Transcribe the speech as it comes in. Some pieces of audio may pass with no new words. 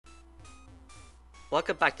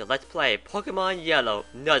Welcome back to Let's Play Pokemon Yellow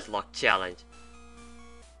Nuzlocke Challenge.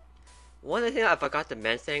 One thing I forgot to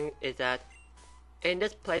mention is that in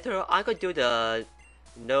this playthrough, I'm going to do the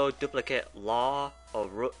no duplicate law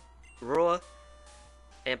or rule,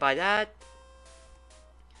 and by that,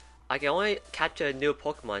 I can only capture new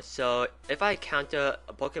Pokemon. So if I encounter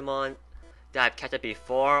a Pokemon that I've captured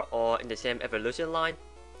before or in the same evolution line,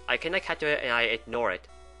 I cannot capture it and I ignore it.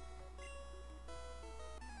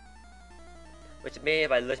 Which means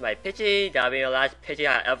if I lose my Pidgey, that'll be the last Pidgey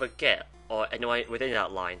I ever get, or anyone within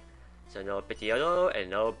that line. So no Pidgeotto and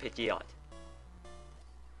no Pidgeot.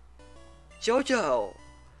 Jojo!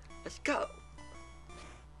 Let's go!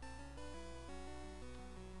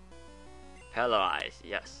 Paralyze,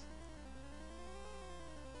 yes.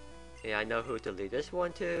 Yeah, I know who to lead this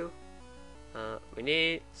one to. We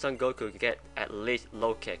need Son Goku to get at least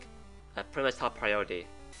low kick. Pretty much top priority.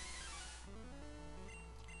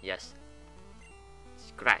 Yes.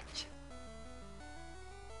 Scratch.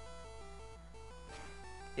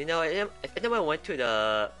 You know, if anyone went to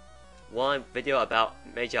the one video about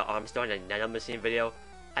Major Armstrong and Nano Machine video,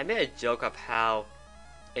 I made a joke of how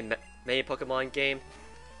in many Pokemon games,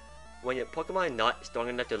 when your Pokemon is not strong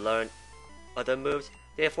enough to learn other moves,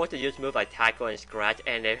 they are forced to use moves like Tackle and Scratch,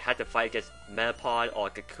 and they have to fight against Metapod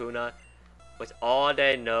or Kakuna, which all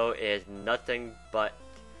they know is nothing but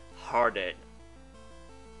Hardened.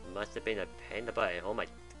 Must have been a pain in the butt. Oh my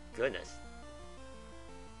goodness.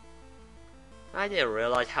 I didn't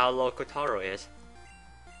realize how low Kotaro is.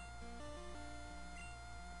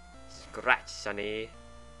 Scratch, sonny.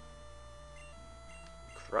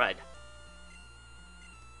 Crud.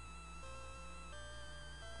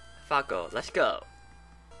 Falco, let's go.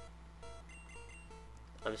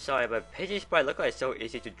 I'm sorry, but Pidgey's sprite look like it's so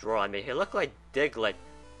easy to draw on me. He look like Diglett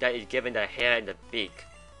that is given the hair and the beak.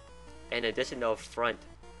 And additional front.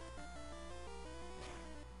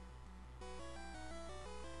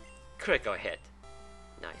 Critical hit.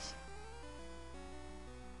 Nice.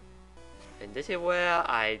 And this is where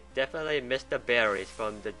I definitely missed the berries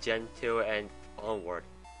from the Gen 2 and onward.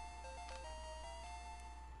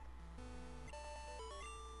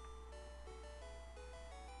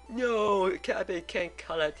 No, Cappy can't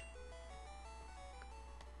cut it.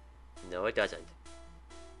 No, it doesn't.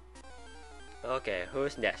 Okay,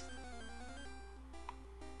 who's next?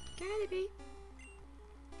 Cappy.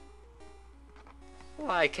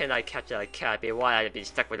 Why can't I capture a Cappy? Why I'd be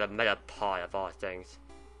stuck with a Metapod of all things?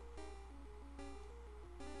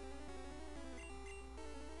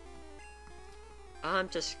 I'm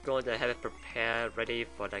just going to have it prepared, ready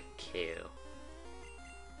for the kill.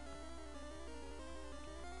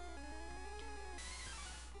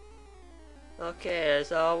 Okay,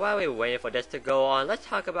 so while we're waiting for this to go on, let's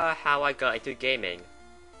talk about how I got into gaming.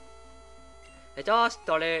 It all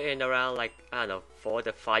started in around like, I don't know, 4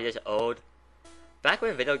 to 5 years old. Back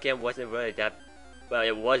when video game wasn't really that, well,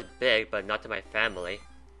 it was big, but not to my family.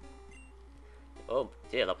 Oh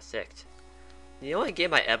dear, level 6. The only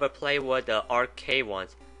game I ever played was the arcade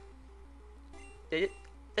ones. There's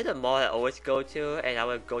a mall I always go to, and I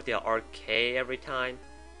would go to the arcade every time.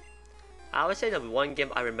 I would say the one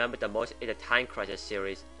game I remember the most is the Time Crisis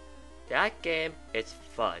series. That game is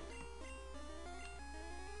fun.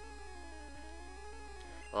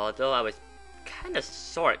 Although I was kinda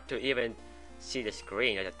short to even see the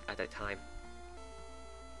screen at the time.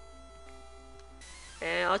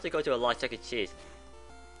 And I also go to a lot of Chuck E. Cheese.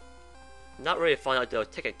 Not really fond of those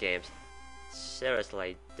ticket games.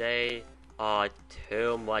 Seriously, they are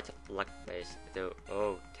too much luck based. Do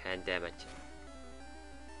 10 damage.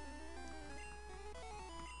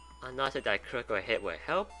 I'm not sure that critical hit will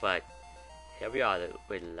help, but here we are,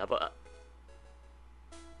 we level up.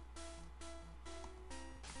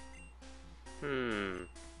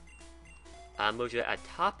 I'll move you at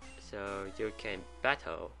top so you can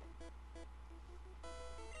battle.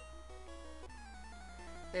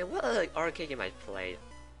 And what other arcade game I played?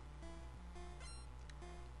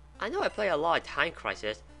 I know I played a lot of Time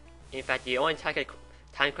Crisis. In fact, the only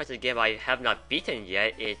Time Crisis game I have not beaten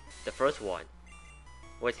yet is the first one.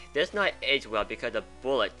 Which does not age well because of the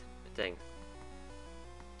bullet thing.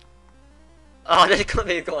 Oh, this is gonna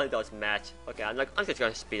be one of those match. Okay, I'm just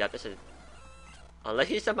gonna speed up. This is, unless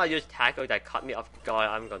he somehow used tackle that caught me off guard,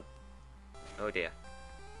 I'm gonna. Oh dear.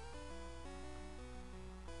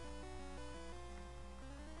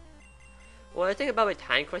 Well, the thing about with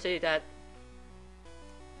Time Crisis is that,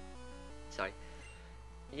 sorry,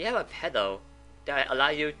 you have a pedal that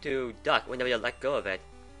allows you to duck whenever you let go of it.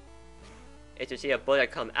 If you see a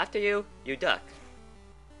bullet come after you, you duck.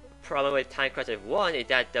 Problem with Time Crisis 1 is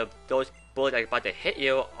that those bullets that are about to hit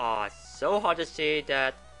you are so hard to see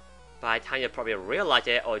that By the time you probably realize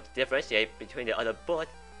it or differentiate between the other bullet,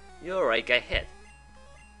 you already get hit.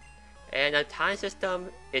 And the time system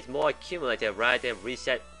is more cumulative rather than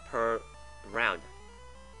reset per round.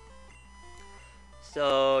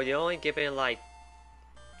 So you're only given like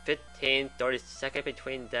 15-30 seconds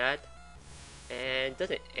between that, and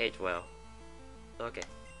doesn't age well. Okay.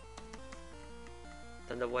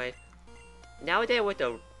 Thunder Wave. Nowadays with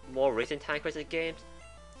the more recent Time Crisis games,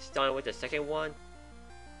 starting with the second one,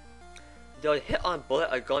 the hit on bullet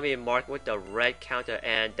are going to be marked with the red counter,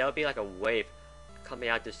 and there'll be like a wave coming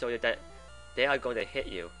out to show you that they are going to hit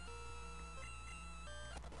you.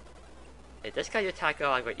 If this guy you tackle,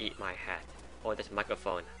 I'm going to eat my hat. Or this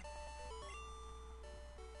microphone.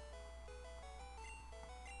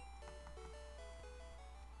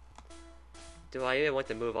 Do I even want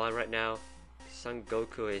to move on right now? Son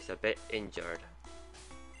Goku is a bit injured.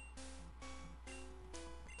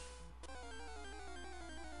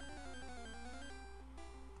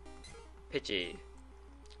 Pidgey,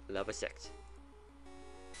 level 6.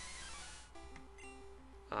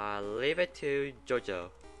 Leave it to Jojo.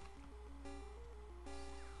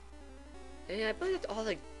 Yeah, I believe that's all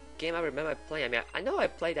the game I remember playing. I mean, I know I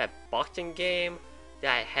played that boxing game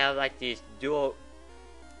that had like these dual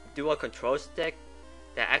control stick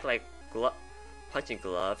that act like punching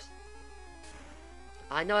gloves.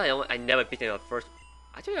 I know I never beat the first.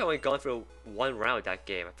 I think I only gone through one round of that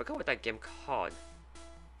game. I forgot what that game called.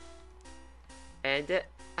 And then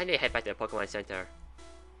I need to head back to the Pokemon Center.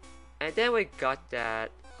 And then we got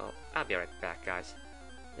that. Oh, I'll be right back, guys.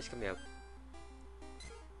 Just come here.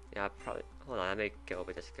 Yeah, probably. Hold on, let me get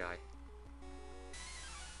over this guy.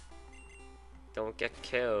 Don't get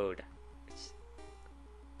killed.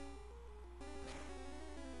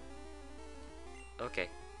 Okay.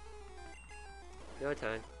 Your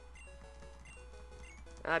turn.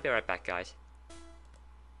 I'll be right back, guys.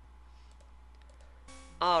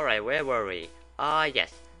 Alright, where were we?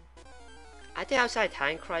 Yes. I think outside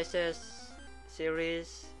Time Crisis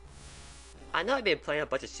series, I know I've been playing a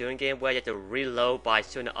bunch of shooting games where you have to reload by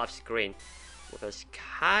shooting off screen, which is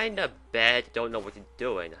kinda bad, don't know what you're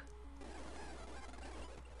doing.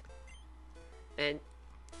 And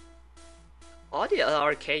all the other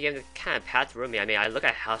arcade games kind of passed through me. I mean, I look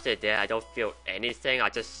at how they did, I don't feel anything, I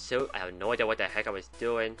just shoot, I have no idea what the heck I was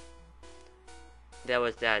doing. There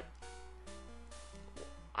was that.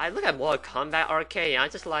 I look at Mortal Kombat arcade and I'm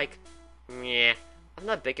just like, meh, I'm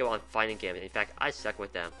not big on fighting games, in fact, I suck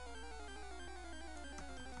with them.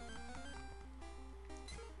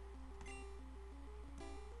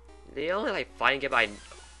 The only like fighting game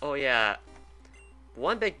oh yeah,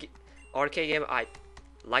 one big arcade game I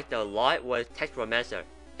liked a lot was Text Romancer.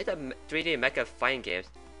 It's a 3D mecha fighting game.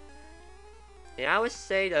 And I would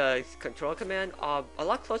say the control command are a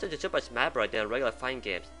lot closer to Super Smash Bros. Than regular fighting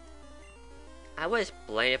games. I would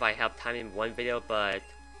explain if I have time in one video, but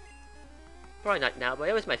probably not now, but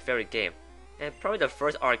it was my favorite game. And probably the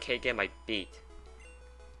first arcade game I beat.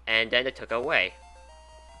 And then they took away.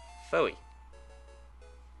 Phooey.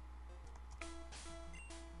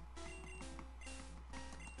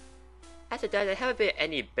 After that, there haven't been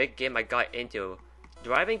any big game I got into.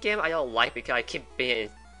 Driving game I don't like because I keep being in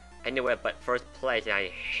anywhere but first place, and I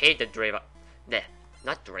hate the driver. Nah,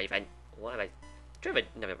 not driving. What am I? Driven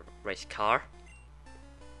never race car.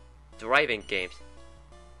 Driving games.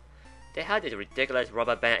 They had this ridiculous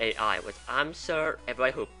rubber band AI, which I'm sure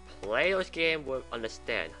everybody who play those games will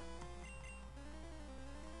understand.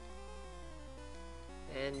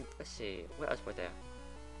 And let's see, what else was there?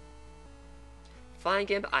 Fighting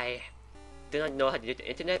game I did not know how to use the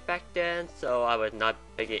internet back then, so I was not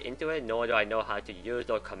big into it, nor do I know how to use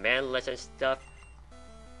those command lists and stuff.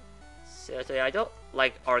 Seriously, I don't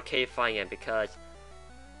like arcade fighting game because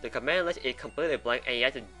the command list is completely blank and you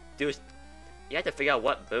have to figure out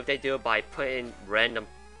what move they do by putting random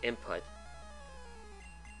input.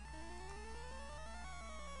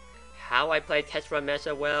 How I play Text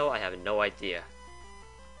Romancer well, I have no idea.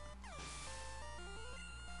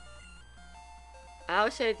 I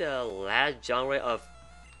would say the last genre of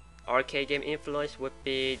arcade game influence would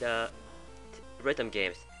be the rhythm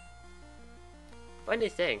games. Funny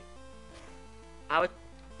thing, I was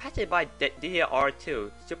passionate by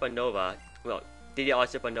DDR2 Supernova, well, DDR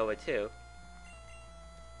Supernova 2.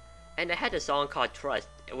 And they had a song called Trust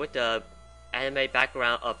with the anime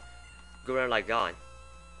background of Gurren Lagann.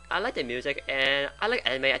 I like the music and I like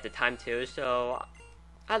anime at the time too, so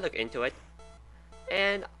I looked into it.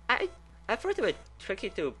 And at first it was tricky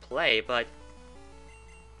to play, but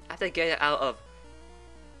after getting out of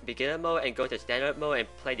beginner mode and go to standard mode and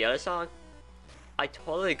play the other song, I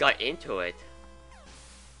totally got into it.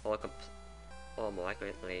 Or more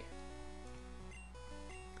accurately,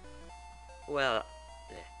 Well,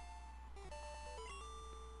 yeah.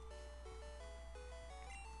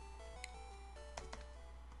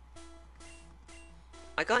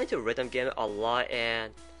 I got into rhythm games a lot,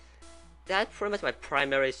 and that's pretty much my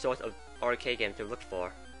primary source of arcade games to look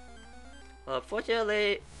for.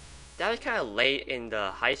 Unfortunately, that was kind of late in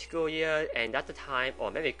the high school year, and that's the time,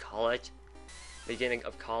 or maybe college, beginning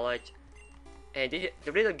of college. And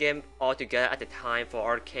the rhythm game altogether at the time for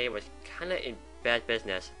arcade was kind of in bad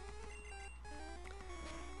business.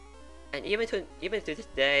 And even to this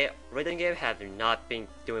day, rhythm games have not been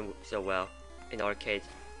doing so well in arcades.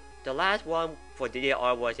 The last one for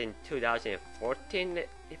DDR was in 2014,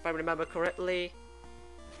 if I remember correctly.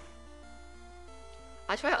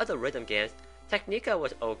 I tried other rhythm games. Technica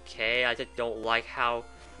was okay, I just don't like how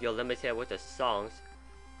you're limited with the songs.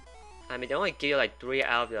 I mean, they only give you like 3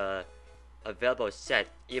 out of the available set,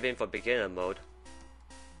 even for beginner mode.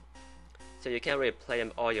 So you can't really play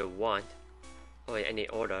them all you want, or in any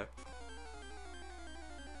order.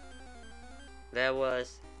 There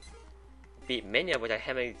was Beat Mania, which I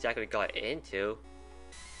haven't exactly got into,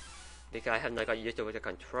 because I have not got used to with the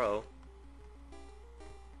control.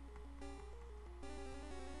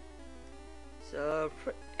 So,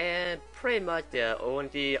 and pretty much the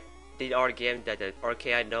only DDR game that the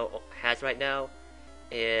arcade I know has right now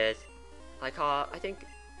is, I think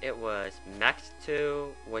it was Max 2,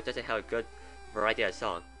 which doesn't have a good variety of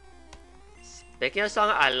song. Speaking of song,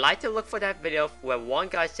 I like to look for that video where one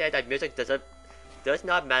guy said that music does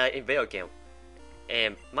not matter in video game.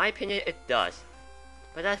 In my opinion, it does.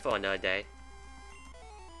 But that's for another day.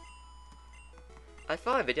 As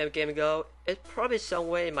far as video game go, it's probably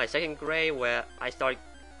somewhere in my 2nd grade where I started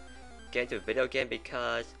getting to video game,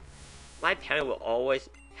 because my parents will always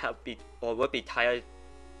would be tired.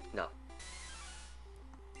 No.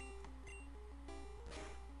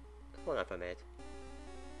 Hold on for a minute.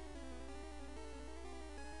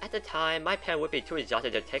 At the time, my parents would be too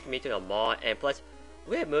exhausted to take me to the mall, and plus,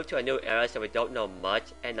 we had moved to a new area so we don't know much,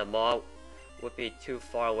 and the mall would be too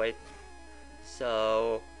far away.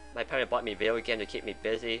 So, my parents bought me video games to keep me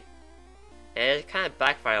busy, and it kind of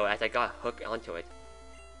backfired as I got hooked onto it.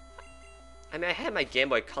 I mean, I had my Game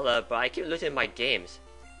Boy Color, but I keep losing my games.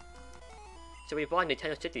 So we bought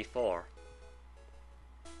Nintendo 64.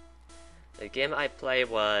 The game I played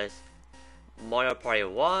was Mario Party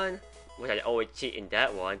 1, which I always cheat in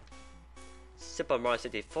that one. Super Mario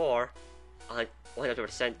 64,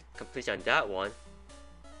 100% completion on that one.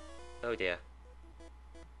 Oh dear.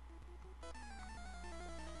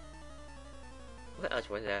 What else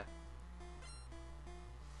was there?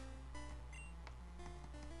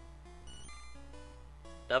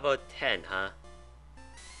 Level 10, huh?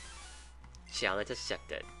 Challenge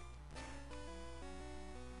accepted.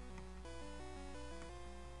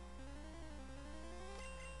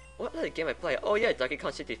 What other game I play? Oh yeah, Donkey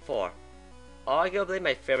Kong 64. Arguably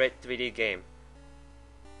my favorite 3D game.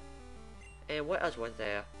 And what else was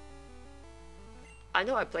there? I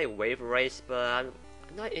know I play Wave Race, but I'm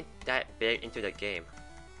not that big into the game.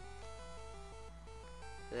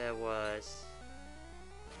 There was...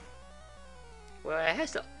 Well, it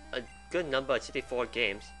has a good number of 64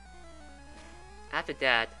 games. After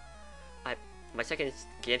that, my second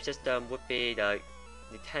game system would be the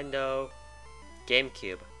Nintendo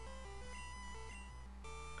GameCube.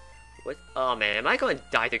 Oh man, am I going to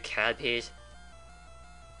die to Catapies?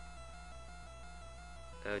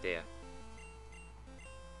 Oh dear.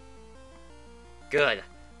 Good.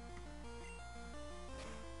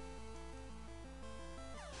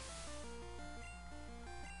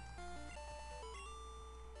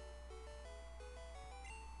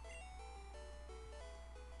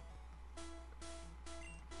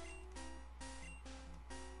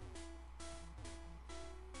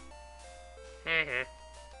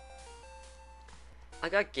 I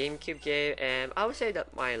got GameCube game, and I would say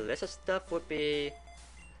that my list of stuff would be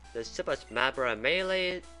the Super Smash Bros.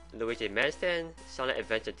 Melee, Luigi Mansion, Sonic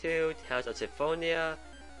Adventure 2, Tales of Symphonia,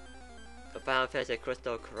 the Final Fantasy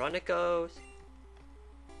Crystal Chronicles.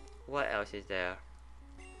 What else is there?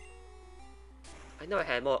 I know I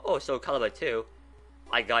had more. Oh, Soul Calibur 2.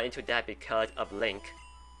 I got into that because of Link.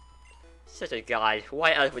 Such a guy,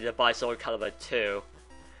 why else would you buy Soul Calibur 2?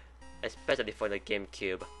 Especially for the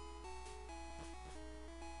GameCube.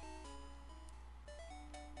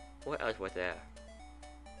 What else was there?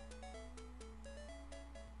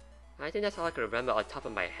 I think that's all I can remember on top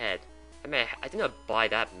of my head. I mean, I did not buy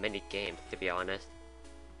that many games, to be honest.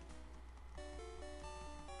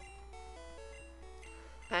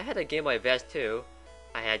 I had a Game Boy Advance too.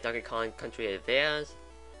 I had Donkey Kong Country Advance,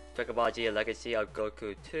 Dragon Ball Z Legacy of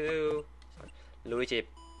Goku 2,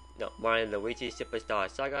 Mario and Luigi Superstar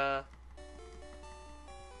Saga,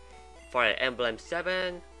 Fire Emblem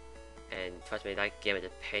 7, and trust me, that game is a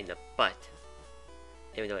pain in the butt.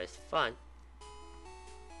 Even though it's fun.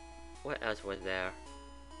 What else was there?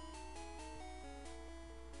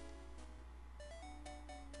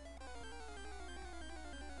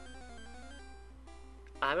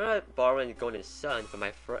 I remember borrowing Golden Sun from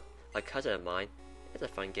my cousin of mine. It's a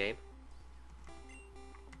fun game.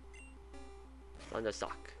 On the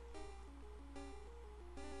sock.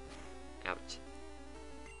 Ouch.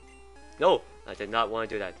 No! I did not want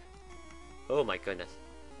to do that. Oh my goodness.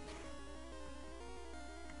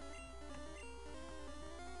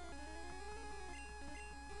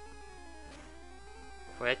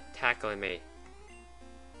 Quit tackling me.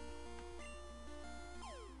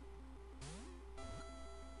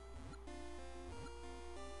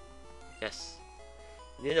 Yes.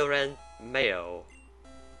 Nidoran Mayo.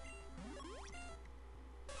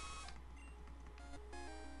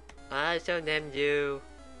 I shall name you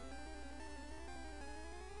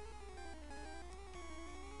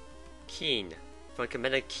Keen from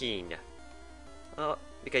Commander Keen. Oh,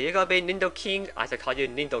 because you're gonna be Nindo King, I shall call you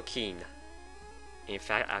Nindo Keen. In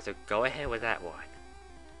fact, I shall go ahead with that one.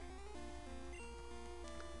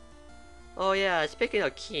 Oh yeah, speaking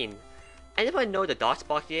of Keen, anyone know the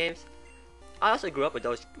DOSBox games? I also grew up with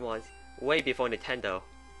those ones way before Nintendo.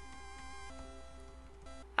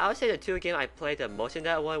 I would say the two games I played the most in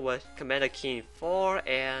that one was Commander Keen 4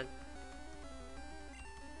 and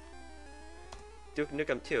Duke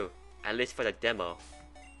Nukem 2, at least for the demo.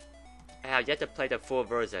 I have yet to play the full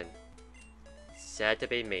version. Sad to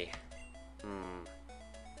be me.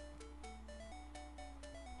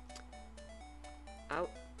 Ow.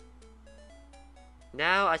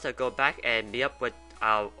 Now I shall go back and meet up with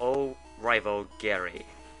our old rival Gary.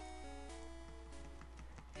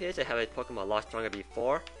 Here's a habit Pokemon a lot stronger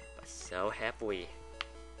before, but so have we.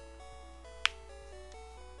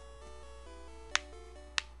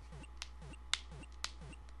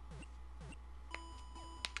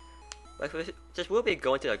 But since we'll be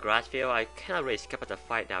going to the grass field, I cannot really skip out the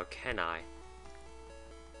fight now, can I?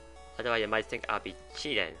 Otherwise you might think I'll be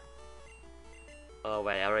cheating. Oh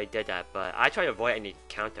wait, I already did that, but I try to avoid any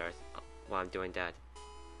counters while I'm doing that.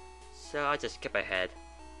 So I'll just skip ahead.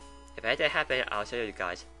 If anything happens, I'll show you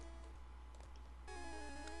guys.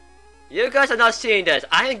 You guys are not seeing this.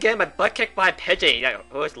 I am getting my butt kicked by a Pidgey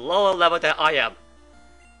who is lower level than I am.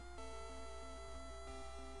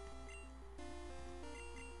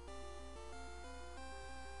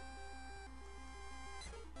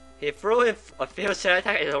 He threw in a field set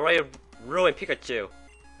attack and already ruined Pikachu.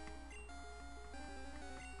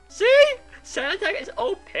 See? Set attack is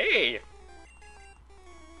OP.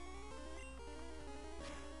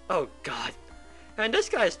 Oh god. And this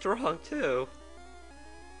guy is strong too.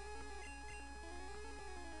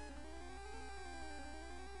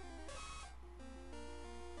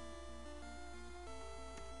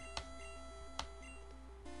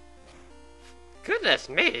 Goodness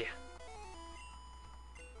me.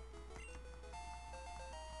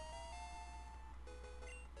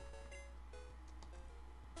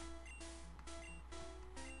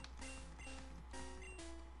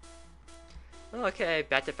 Okay,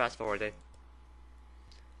 back to fast forwarding.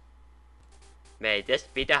 May this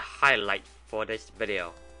be the highlight for this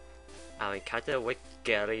video. Our encounter with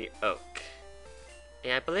Gary Oak.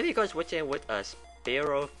 And I believe he goes switching with a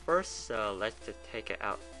Spearow first, so let's just take it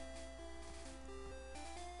out.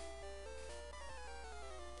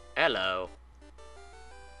 Hello.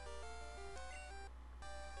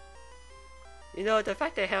 You know, the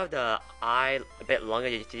fact they have the eye a bit longer,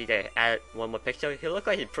 you see they add one more pixel, he looks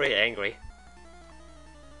like he's pretty angry.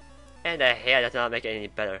 And the hair does not make it any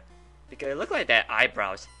better, because it looks like their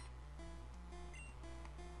eyebrows.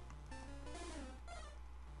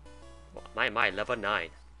 Well, my level 9,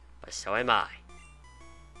 but so am I.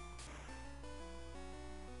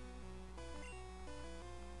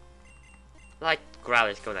 Like ground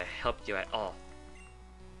is gonna help you at all.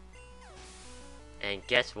 And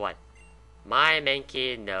guess what? My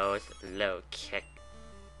Mankey knows low kick.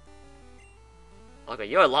 Okay,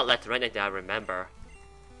 you're a lot less threatening than I remember.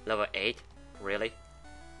 Level 8? Really?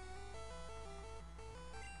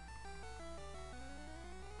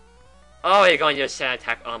 Oh, you're going to use sand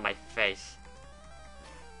attack on my face.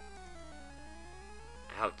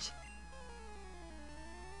 Ouch.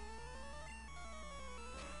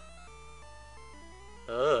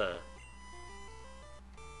 Ugh.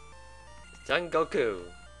 Son Goku.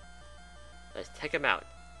 Let's take him out.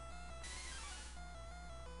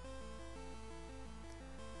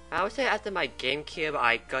 I would say after my GameCube,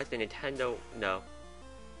 I got the Nintendo. No,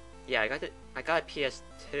 yeah, I got a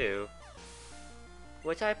PS2,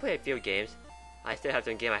 which I played a few games. I still have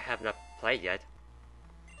some game I have not played yet.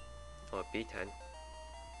 Or beaten.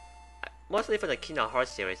 Mostly for the Kingdom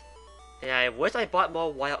Hearts series. And I wish I bought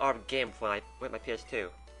more Wild Arm games with my PS2.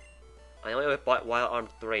 I only bought Wild Arm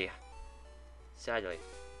 3. Sadly.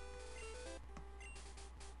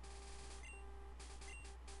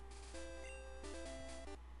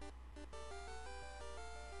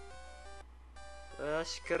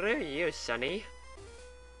 Screw you, Sonny.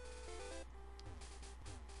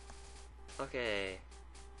 Okay.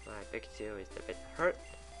 My big two is a bit hurt.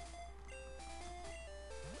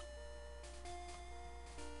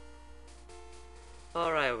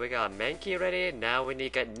 Alright, we got Mankey ready. Now we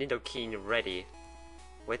need to get Nidoking ready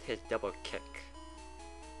with his double kick.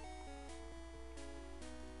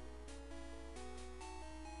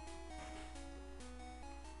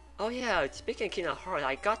 Oh yeah, speaking of Kingdom Hearts,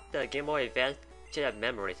 I got the Game Boy Advance Jet of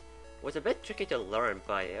Memories. It was a bit tricky to learn,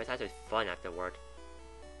 but it was actually fun afterward.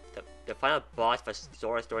 The final boss for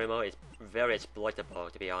Sora Story Mode is very exploitable,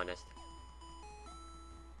 to be honest.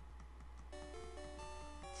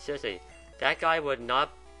 Seriously, that guy would not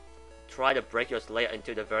try to break your Slayer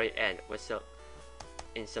until the very end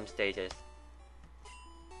in some stages.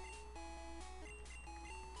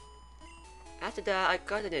 After that, I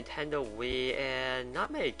got a Nintendo Wii and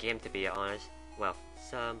not many games, to be honest. Well,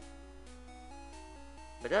 some.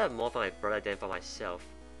 But that was more for my brother than for myself.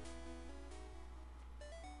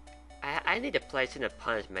 I need to play Sin of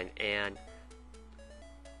Punishment and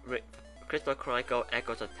Crystal Chronicle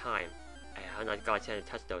Echoes of Time. I have not got a chance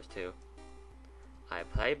to touch those two. I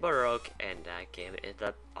played Baroque and that game is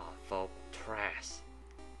the awful trash.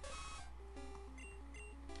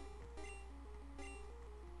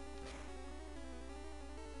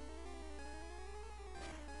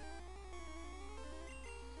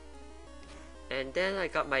 And then I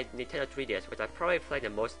got my Nintendo 3DS, which I probably play the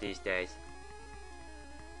most these days.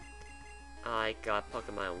 I got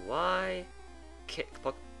Pokemon Y, Kid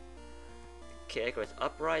Icarus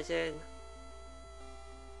Uprising,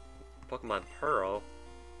 Pokemon Pearl.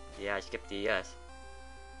 Yeah, I skipped DS.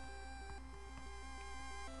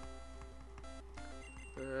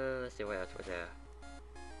 Let's see what else was there.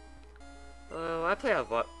 I play a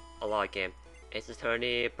lot of games. Ace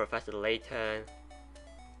Attorney, Professor Layton.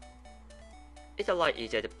 It's a lot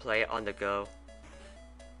easier to play on the go,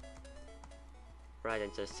 rather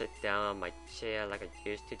than just sit down on my chair like I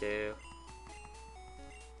used to do.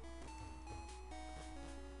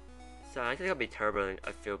 So I think I'll be turbulent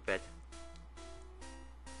a few bit.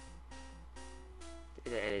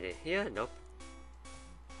 Is there anything here? Nope.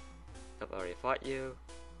 Nope, I already fought you.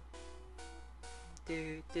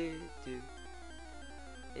 And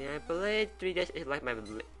I believe 3DS is like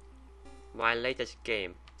my latest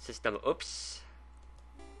game system. Oops.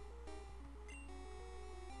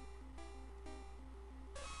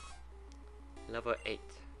 Level 8.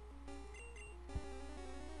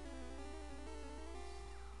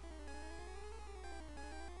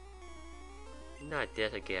 Not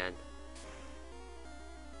this again.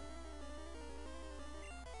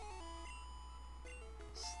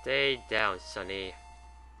 Stay down, Sonny.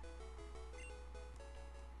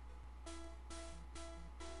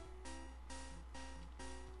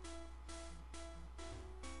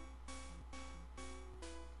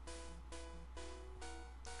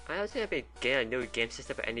 I don't think I'll be getting a new game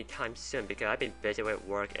system anytime soon because I've been busy with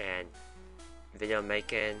work and video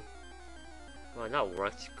making. Well, not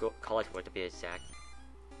work, school, college work to be exact.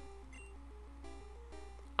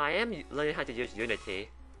 I am learning how to use Unity,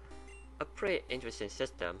 a pretty interesting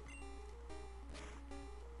system.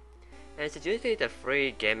 And since Unity is a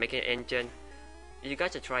free game making engine, you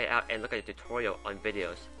guys should try it out and look at the tutorial on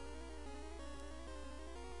videos.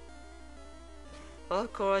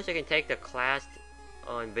 Of course, you can take the class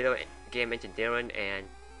on video game engineering, and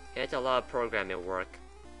it's a lot of programming work.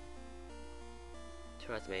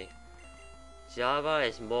 Trust me. Java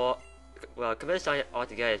is more, well, computer science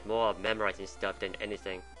altogether is more of memorizing stuff than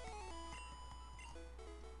anything.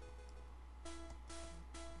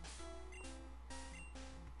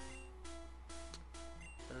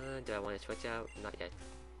 Do I want to switch out? Not yet.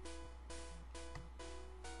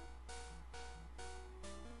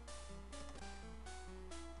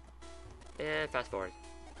 And fast forward.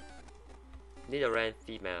 Nidoran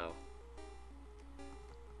female.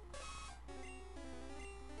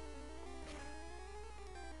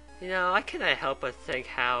 You know, I cannot help but think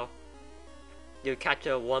how you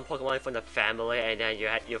capture one Pokemon from the family and then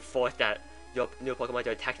you force that your new Pokemon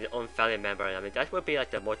to attack its own family member. I mean, that would be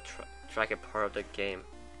like the most tragic part of the game.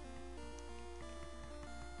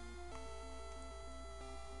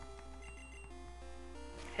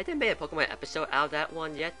 Haven't made a Pokemon episode out of that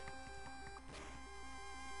one yet.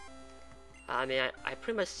 I mean, I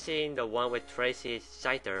pretty much seen the one with Tracy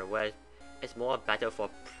Scyther where it's more a battle for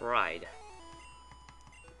pride.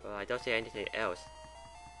 But I don't see anything else.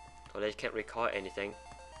 Or I can't recall anything.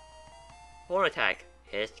 Horn attack.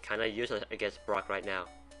 It's kinda useless against Brock right now.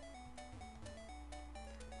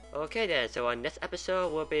 Okay then, so our next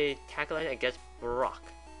episode will be tackling against Brock.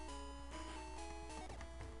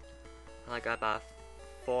 I got about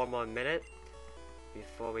 4 more minutes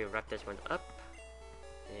before we wrap this one up.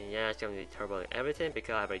 And yeah, it's gonna be turbo and everything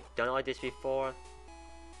because I've already done all this before.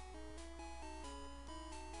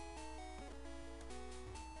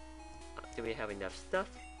 Do we have enough stuff?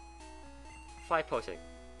 5 potions.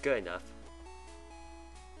 Good enough.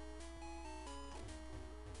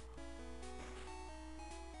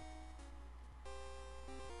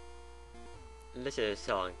 Listen to the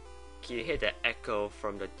song. Can you hear the echo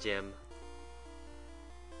from the gym?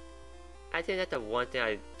 I think that's the one thing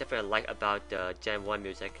I definitely like about the Gen 1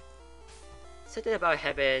 music. Something about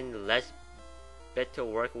having less bit to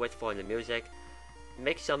work with for the music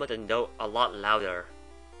makes some of the note a lot louder.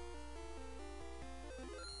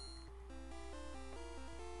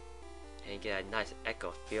 And get a nice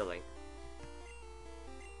echo feeling.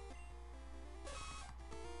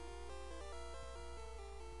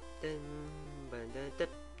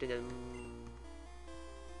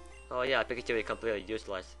 Oh yeah, Pikachu is completely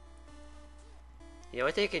useless. The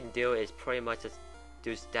only thing you can do is pretty much just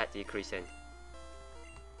do stat decreasing.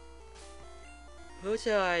 Who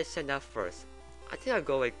should I send out first? I think I'll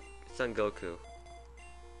go with Son Goku.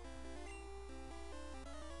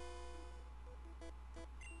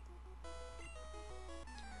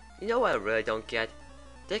 You know what I really don't get?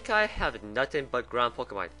 This guy have nothing but ground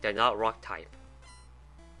Pokemon, they're not rock type.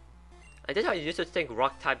 I think I used to think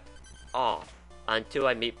rock type off until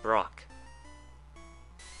I meet Brock.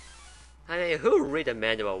 I mean, who read the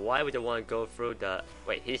manual? Why would you want to go through the...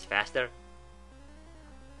 Wait, he's faster?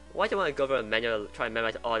 Why do you want to go through the manual try to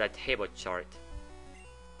memorize all that table chart?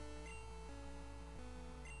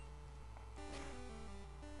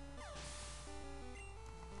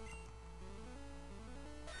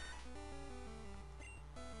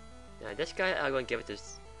 Yeah, this guy I'm going to give it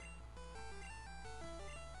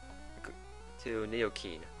to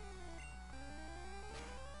Neokeen.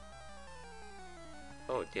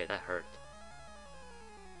 Oh dear, that hurt.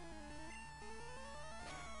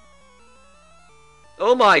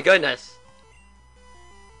 Oh my goodness!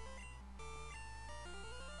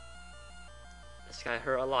 This guy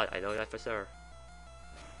hurt a lot, I know that for sure.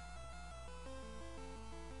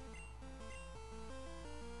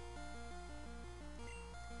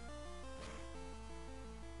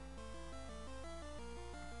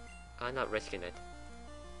 I'm not risking it.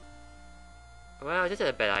 Well, this is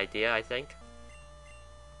a bad idea, I think.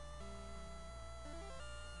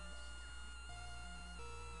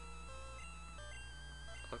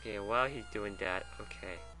 Okay, while he's doing that,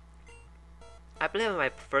 okay. I believe in my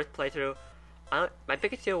first playthrough, my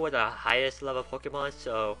Pikachu was the highest level Pokemon,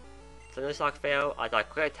 so Nuzlocke failed. I thought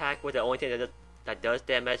Quick Attack was the only thing that does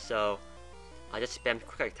damage, so I just spammed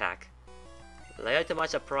Quick Attack. Later to my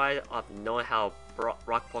surprise of knowing how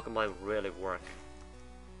rock Pokemon really work.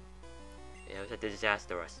 It was a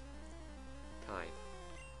disastrous time.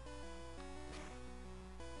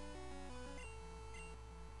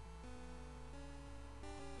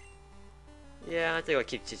 Yeah, I think I'll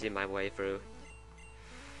keep cheating my way through.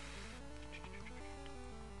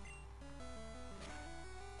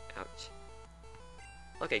 Ouch.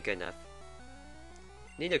 Okay, good enough.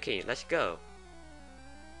 Nidoking, let's go.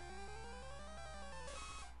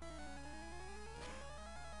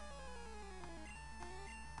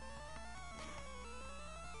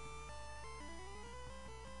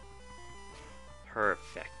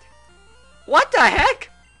 Perfect. What the heck?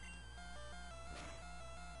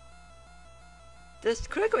 Does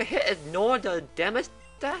critical hit ignore the damage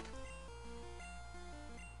stat?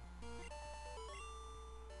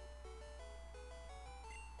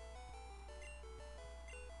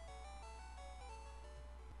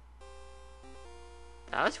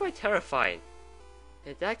 That was quite terrifying.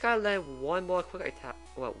 If that guy land one more quick attack,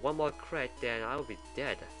 well, one more crit, then I will be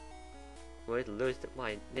dead. I would lose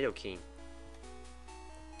my Nidoking.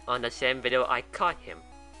 On the same video, I caught him.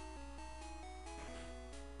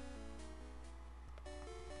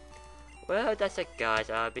 Well, that's it guys,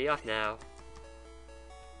 I'll be off now.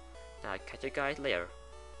 I'll catch you guys later.